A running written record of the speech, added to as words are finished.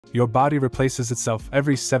Your body replaces itself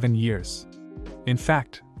every 7 years. In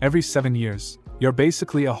fact, every 7 years, you're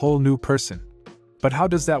basically a whole new person. But how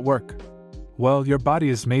does that work? Well, your body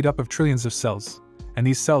is made up of trillions of cells, and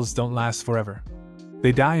these cells don't last forever.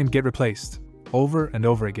 They die and get replaced, over and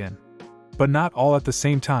over again. But not all at the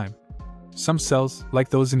same time. Some cells, like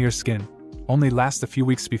those in your skin, only last a few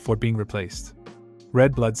weeks before being replaced.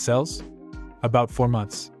 Red blood cells? About 4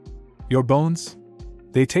 months. Your bones?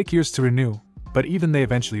 They take years to renew, but even they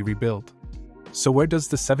eventually rebuild. So where does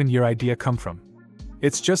the 7-year idea come from?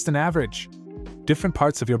 It's just an average. Different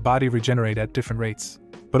parts of your body regenerate at different rates,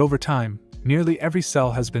 but over time, nearly every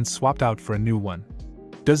cell has been swapped out for a new one.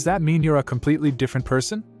 Does that mean you're a completely different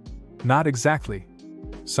person? Not exactly.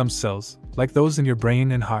 Some cells, like those in your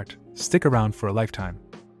brain and heart, stick around for a lifetime.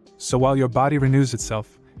 So while your body renews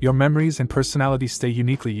itself, your memories and personality stay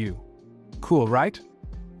uniquely you. Cool, right?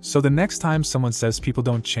 So the next time someone says people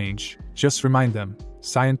don't change, just remind them,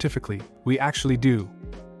 scientifically, we actually do.